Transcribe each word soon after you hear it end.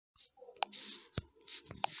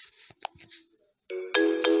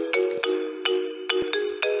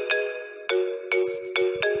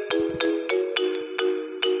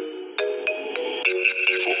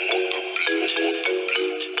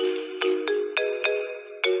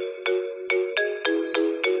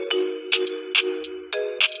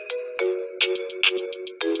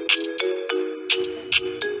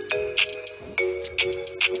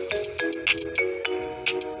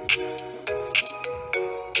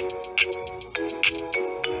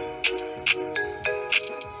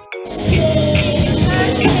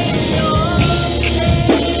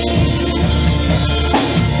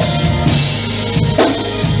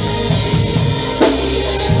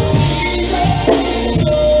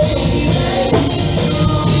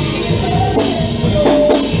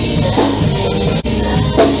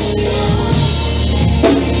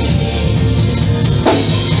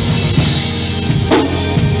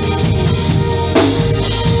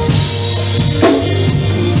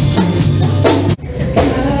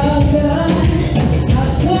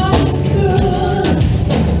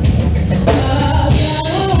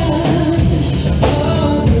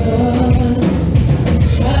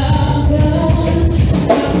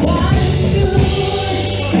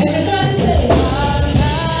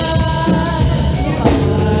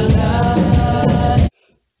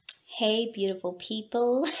Hey, beautiful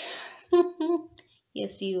people.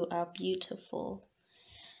 Yes, you are beautiful.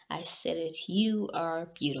 I said it. You are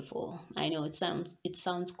beautiful. I know it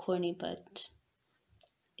sounds corny, but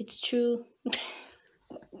it's true.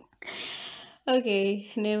 Okay,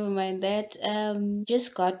 never mind that.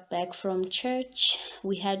 Just got back from church.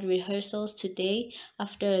 We had rehearsals today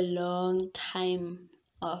after a long time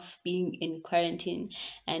of being in quarantine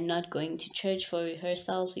and not going to church for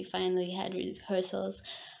rehearsals. We finally had rehearsals,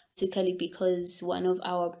 basically because one of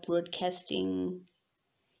our broadcasting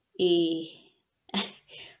a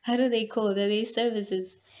how do they call it? Are they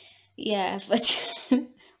services? Yeah, but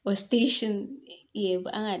or station, yeah,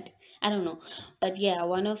 but I don't know. But yeah,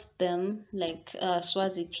 one of them, like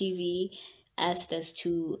Swazi TV, asked us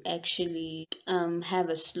to actually have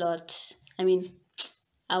a slot. I mean,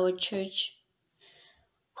 our church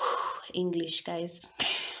English guys.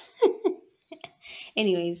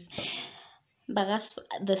 Anyways, but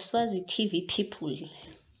the Swazi TV people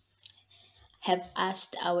have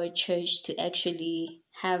asked our church to actually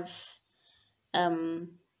have um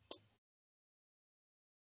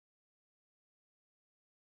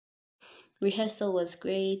rehearsal was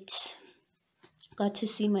great. Got to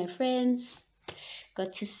see my friends,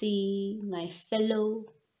 got to see my fellow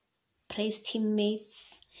praise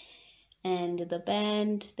teammates and the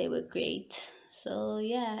band. They were great. So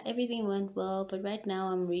yeah, everything went well, but right now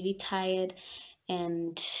I'm really tired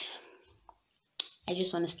and I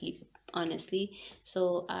just want to sleep, honestly.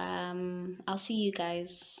 So I'll see you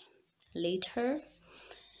guys later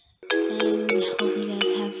and hope you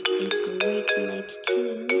guys have a great night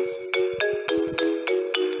too.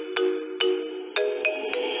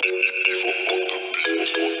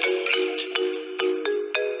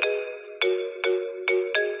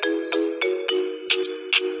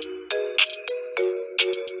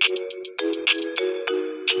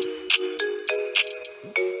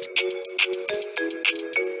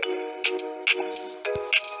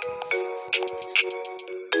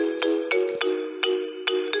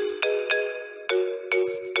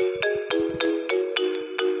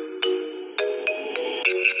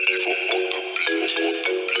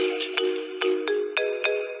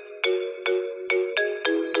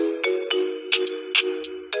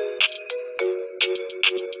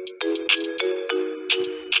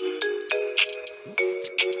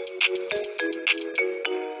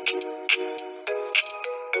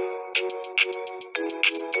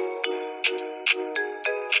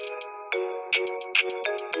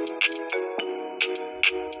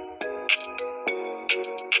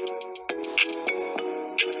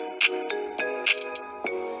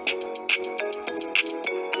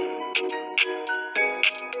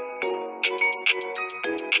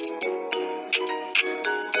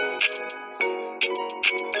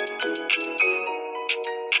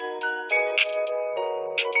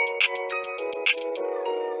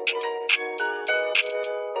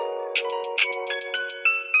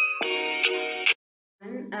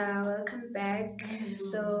 Welcome back.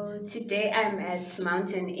 So today I'm at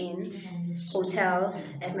Mountain Inn Hotel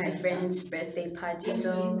at my friend's birthday party.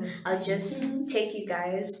 So I'll just take you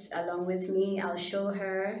guys along with me. I'll show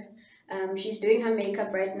her. She's doing her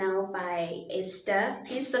makeup right now by Esther.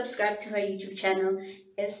 Please subscribe to her YouTube channel,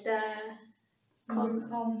 Esther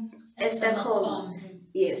Esther Com.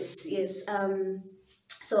 Yes, yes.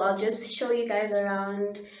 So I'll just show you guys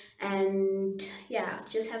around and yeah,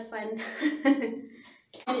 just have fun.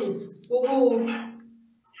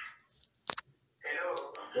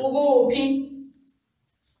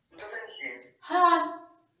 Ha!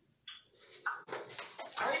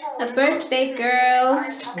 A birthday girl.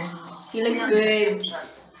 Wow. You look good.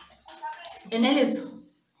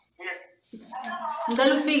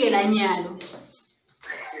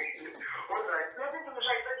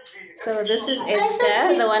 So this is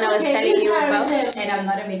Esther, the one I was telling you about. And I'm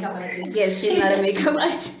not a makeup artist. Yes, she's not a makeup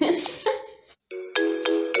artist.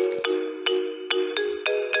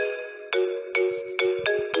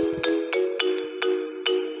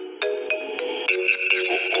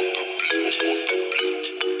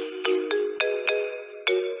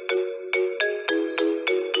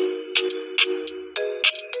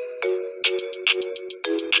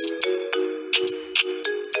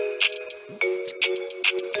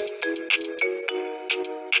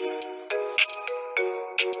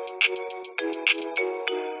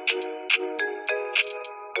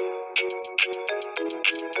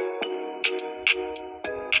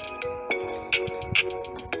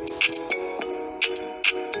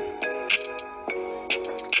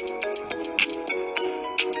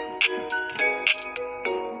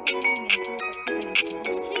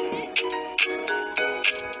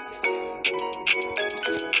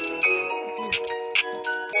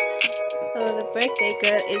 birthday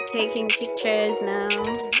girl is taking pictures now.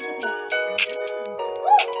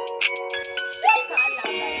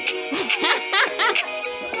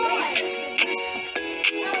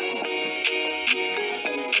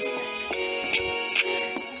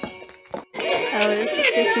 Oh,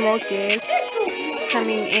 it's just more guests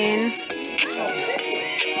coming in.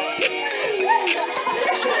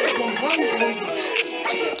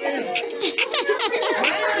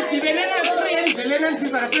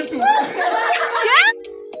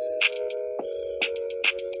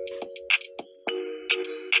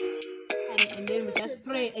 And then we just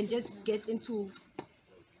pray and just get into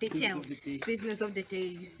details, business of the day,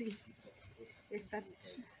 you see. Let's start.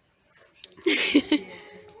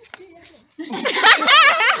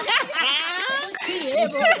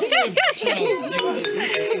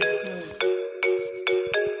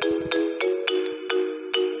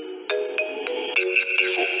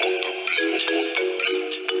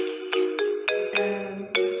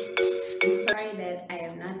 I'm sorry that I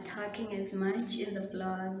am not talking as much in the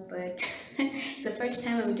vlog, but it's the first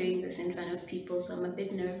time I'm doing this in front of people, so I'm a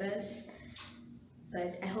bit nervous.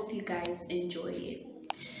 But I hope you guys enjoy it,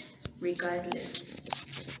 regardless.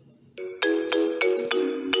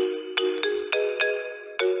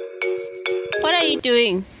 What are you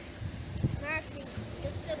doing? Nothing.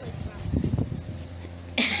 Just play my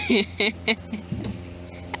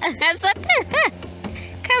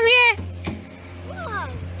Come here. What?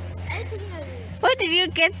 I'm taking a Where did you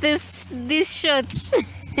get these shots?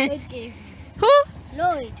 Lloyd game. Who?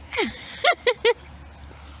 Lloyd.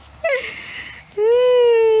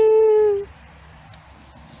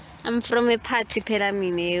 I'm from a party,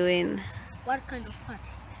 Pelamine. What kind of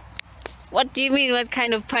party? What do you mean, what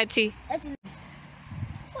kind of party? As in,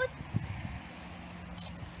 what?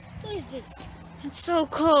 Who is this? It's so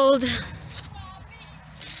cold.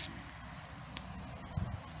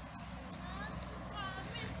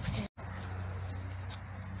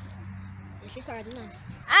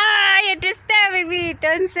 Ah, you're disturbing me.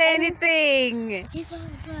 Don't say anything.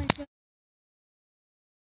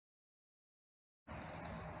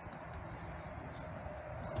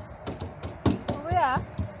 Where?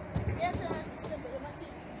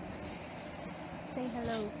 Say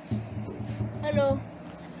hello. Hello.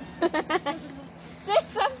 Say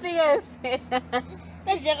something else.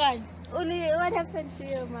 Let's check. Uli, what happened to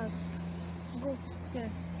your mouth? Go. Yeah.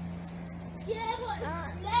 Yeah, but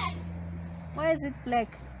black. Why is it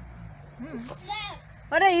black? Black.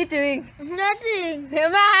 What are you doing? Nothing.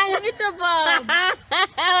 Come on. It's a bomb.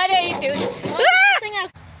 What are you doing? Sing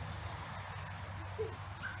out.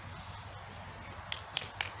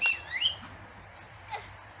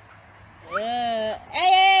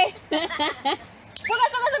 Hey! Suka.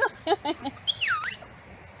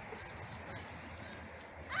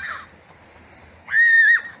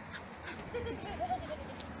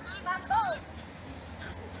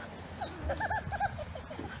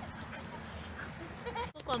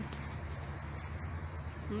 Come.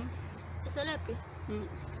 It's a lappy.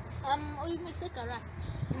 You mix a carrot.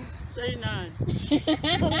 Say none.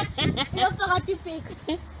 You're forgot fake.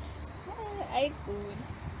 Ay, good.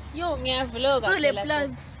 Yo, Ngiyavloga go le phela.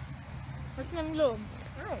 plant. What's name lo?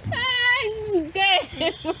 Ay,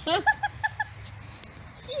 damn.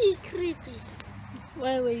 She creepy.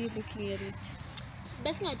 Why were you looking at it?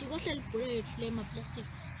 Best ngathi kohleli bread le ma plastic.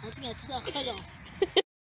 Asingathela khona.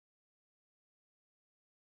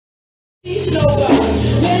 Please, no God,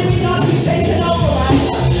 may we not be taken over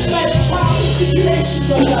by the trials and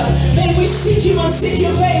tribulations, oh God. May we seek you and seek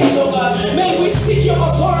your face, oh God. May we seek your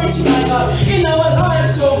authority, my God, in our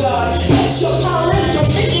lives, oh God. Let your power and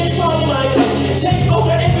dominion fall, my God. Take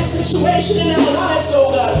over every situation in our lives,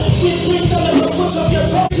 oh God. We bring them at the foot of your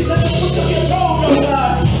throne, at the foot of your throne, oh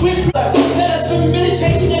God. We pray that has been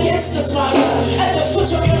militating against us, my God, at the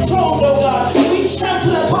foot of your throne, oh God. We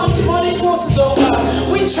trample upon demonic forces, oh God.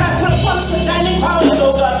 We trample upon satanic powers,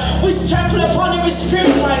 oh God. We trample upon every spirit,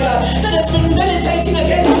 my God, that has been meditating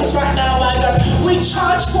against us right now, my God. We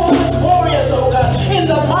charge forth as warriors, oh God, in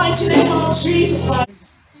the mighty name of Jesus, my God.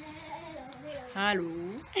 Hello.